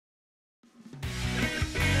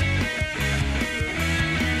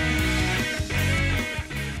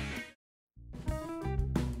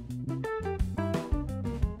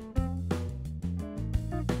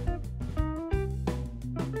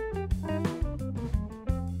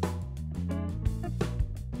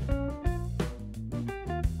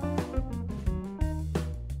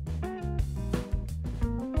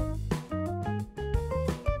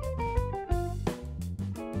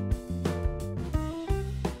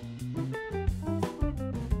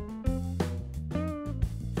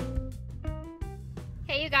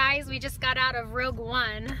guys, we just got out of Rogue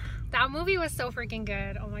One. That movie was so freaking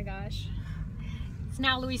good. Oh my gosh. It's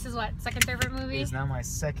now Luis's what? Second favorite movie? It's now my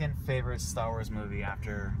second favorite Star Wars movie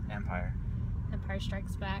after Empire. Empire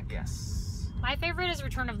Strikes Back. Yes. My favorite is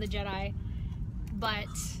Return of the Jedi. But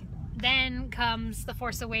then comes The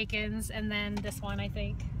Force Awakens and then this one, I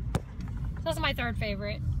think. So that's my third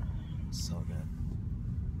favorite. So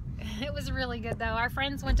good. It was really good though. Our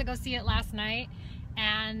friends went to go see it last night.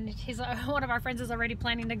 And one of our friends is already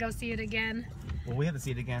planning to go see it again. Well, we have to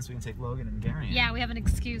see it again so we can take Logan and Gary. Yeah, we have an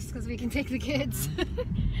excuse because we can take the kids. It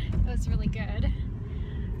was really good.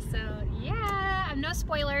 So yeah, no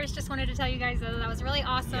spoilers. Just wanted to tell you guys that was really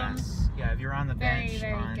awesome. Yes. Yeah, if you're on the bench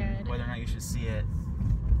on good. whether or not you should see it,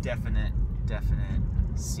 definite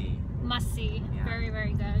see. Must see. Yeah. Very,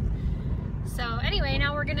 very good. So anyway,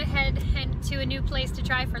 now we're gonna head to a new place to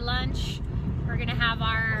try for lunch. We're gonna have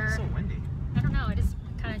our. It's so windy. I don't know, it is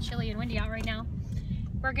kind of chilly and windy out right now.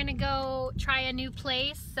 We're gonna go try a new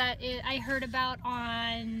place that I heard about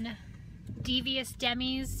on Devious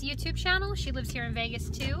Demi's YouTube channel. She lives here in Vegas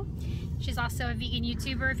too. She's also a vegan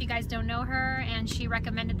YouTuber if you guys don't know her, and she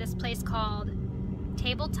recommended this place called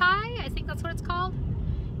Table Thai, I think that's what it's called.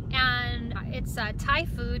 And it's Thai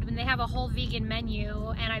food when they have a whole vegan menu,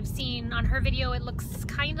 and I've seen on her video it looks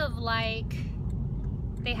kind of like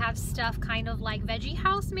they have stuff kind of like Veggie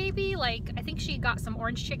House maybe, like I think she got some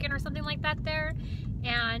orange chicken or something like that there,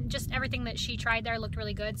 and just everything that she tried there looked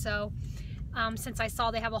really good. So since I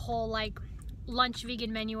saw they have a whole like lunch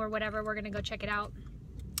vegan menu or whatever, we're gonna go check it out.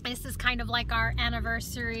 This is kind of like our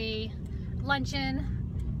anniversary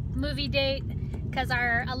luncheon movie date because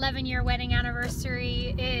our 11-year wedding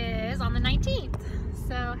anniversary is on the 19th.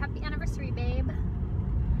 So happy anniversary, babe.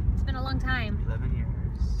 It's been a long time. 11 years.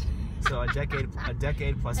 So a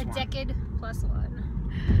decade plus one. A decade plus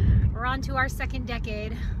one. We're on to our second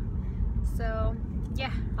decade. So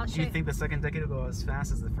yeah, I'll show you. Do you think the second decade will go as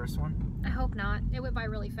fast as the first one? I hope not. It went by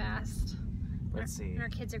really fast. Let's see. And our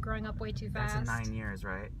kids are growing up way too fast. That's in 9 years,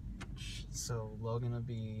 right? So Logan will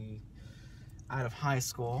be out of high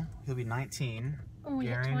school. He'll be 19. Oh,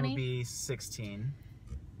 Gary will be 16.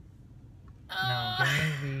 No,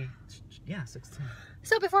 Gary will be, yeah, 16.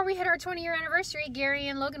 So before we hit our 20-year anniversary, Gary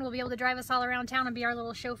and Logan will be able to drive us all around town and be our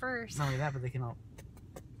little chauffeurs. Not only that, but they can all,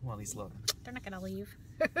 well, at least Logan. They're not gonna leave.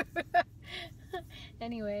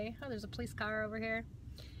 Anyway, oh, there's a police car over here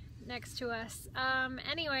next to us.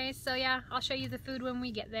 Anyway, so yeah, I'll show you the food when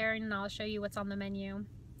we get there, and I'll show you what's on the menu,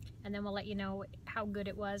 and then we'll let you know how good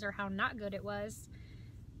it was or how not good it was.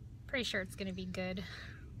 Pretty sure it's gonna be good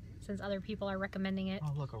since other people are recommending it.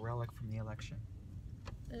 Oh, look, a relic from the election.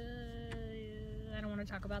 I don't want to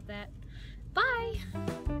talk about that. Bye!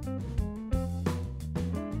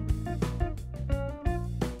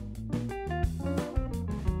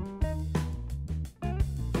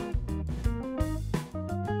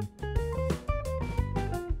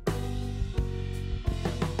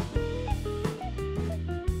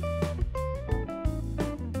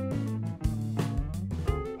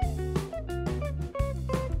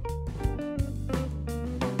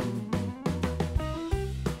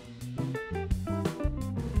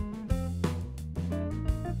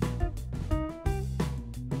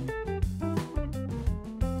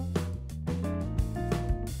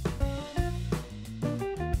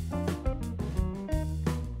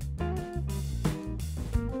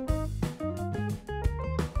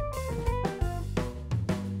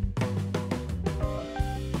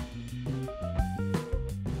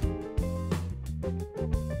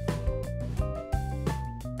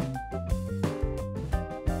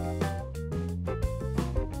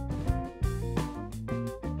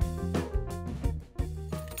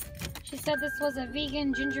 Said this was a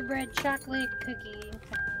vegan gingerbread chocolate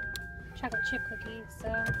chip cookie,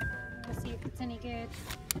 so we'll see if it's any good.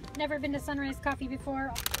 Never been to Sunrise Coffee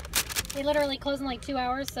before. They literally close in like 2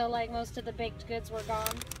 hours, so like most of the baked goods were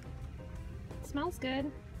gone. It smells good.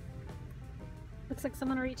 Looks like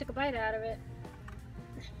someone already took a bite out of it.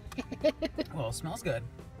 Well, it smells good.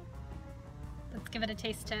 Let's give it a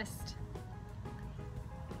taste test.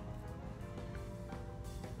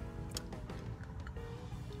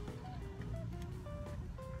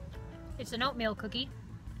 It's an oatmeal cookie.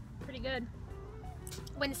 Pretty good.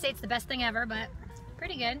 Wouldn't say it's the best thing ever, but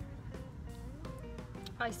pretty good.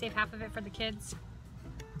 Probably save half of it for the kids.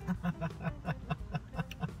 Why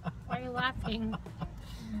are you laughing?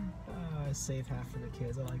 Save half for the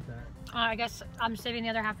kids. I like that. I guess I'm saving the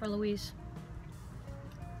other half for Louise.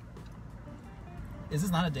 Is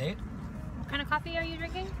this not a date? What kind of coffee are you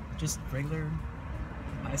drinking? Just regular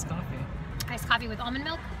iced coffee. Iced coffee with almond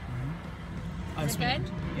milk? Mm-hmm. Is it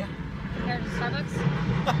good? Yeah. Compared to Starbucks?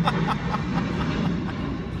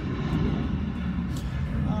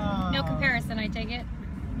 I take it?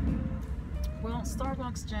 Well,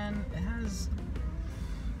 Starbucks, Jen, it has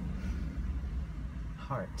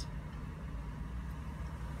heart,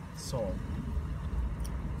 soul.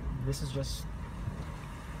 This is just,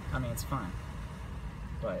 I mean, it's fine,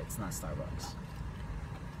 but it's not Starbucks.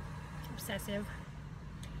 Obsessive.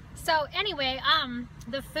 So anyway,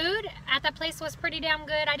 the food at that place was pretty damn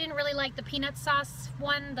good. I didn't really like the peanut sauce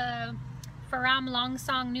one, the Faram Long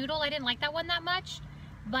Song noodle. I didn't like that one that much,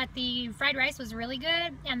 but the fried rice was really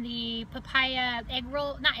good, and the papaya egg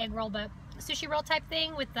roll, not egg roll, but sushi roll type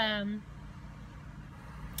thing with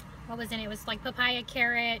what was in it? It was like papaya,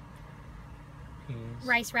 carrot, Peas.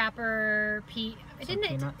 rice wrapper, pea. It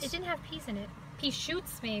peanuts? didn't have peas in it. Pea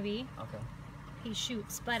shoots maybe. Okay. Pea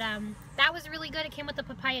shoots, but that was really good. It came with the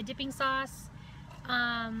papaya dipping sauce.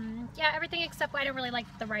 Yeah, everything except I didn't really like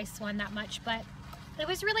the rice one that much, but it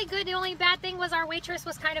was really good. The only bad thing was our waitress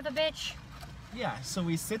was kind of a bitch. Yeah, so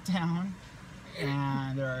we sit down,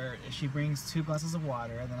 and she brings 2 glasses of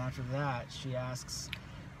water, and then after that, she asks...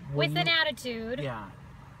 With an attitude. Yeah.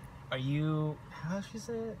 Are you... How does she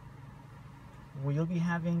say it? Will you be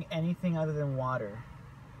having anything other than water?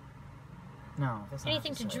 No, that's not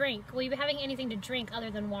Anything to drink. Will you be having anything to drink other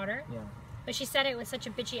than water? Yeah. But she said it with such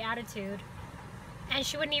a bitchy attitude. And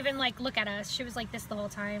she wouldn't even, like, look at us. She was like this the whole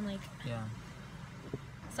time, like... Yeah.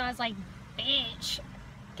 So I was like, bitch.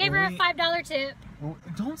 Gave her a $5 tip. Well,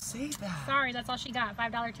 don't say that. Sorry, that's all she got.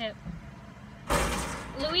 $5 tip.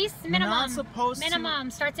 Luis, minimum.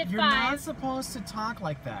 Starts at 5. You're not supposed to talk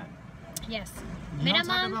like that. Yes. You don't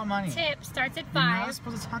talk about money. Tip starts at 5. You're not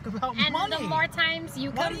supposed to talk about money. And the more times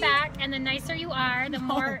you come back and the nicer you are, the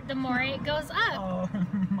more it goes up. Oh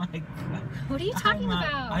my God. What are you talking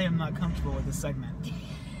about? I am not comfortable with this segment.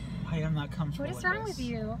 I am not comfortable What is wrong with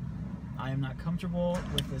you? I am not comfortable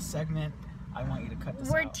with this segment. I want you to cut this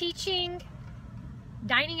out. We're teaching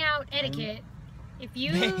dining out etiquette.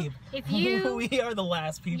 Babe, we are the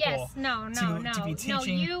last people. Yes, no. To be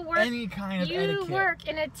teaching any kind of etiquette. You work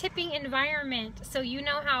in a tipping environment, so you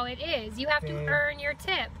know how it is. You have to earn your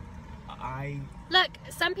tip. Look,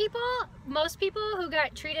 most people who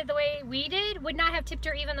got treated the way we did would not have tipped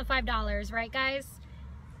her even the $5, right, guys?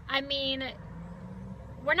 I mean,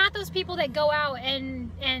 we're not those people that go out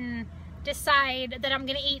and decide that I'm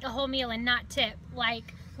gonna eat a whole meal and not tip.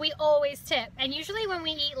 Like, we always tip, and usually when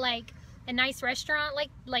we eat like a nice restaurant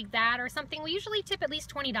like that or something, we usually tip at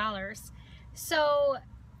least $20. So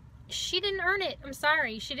she didn't earn it. I'm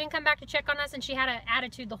sorry. She didn't come back to check on us, and she had an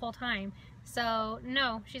attitude the whole time. So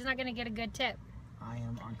no, she's not gonna get a good tip. I am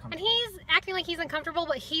uncomfortable. And he's acting like he's uncomfortable,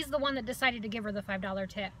 but he's the one that decided to give her the $5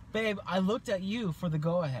 tip. Babe, I looked at you for the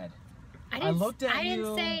go-ahead. I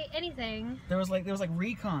didn't say anything. There was like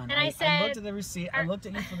recon. And I looked at the receipt. I looked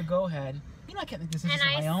at you for the go-ahead. You know I can't make decisions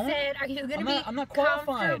on my own. And I said, are you going to be I'm not qualified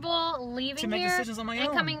comfortable leaving to make here decisions on my own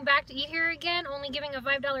and coming back to eat here again, only giving a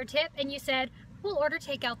 $5 tip? And you said, we'll order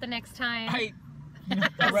takeout the next time.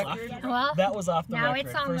 Well, that was off the record. Now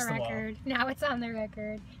it's on the record. Now it's on the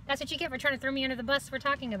record. That's what you get for trying to throw me under the bus for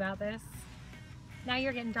talking about this. Now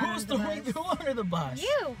you're getting thrown under the bus. Who under the bus?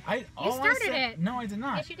 You. You started it. No, I did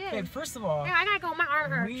not. Yes, you did. Babe, first of all, I gotta go. My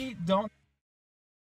arm hurts. We don't.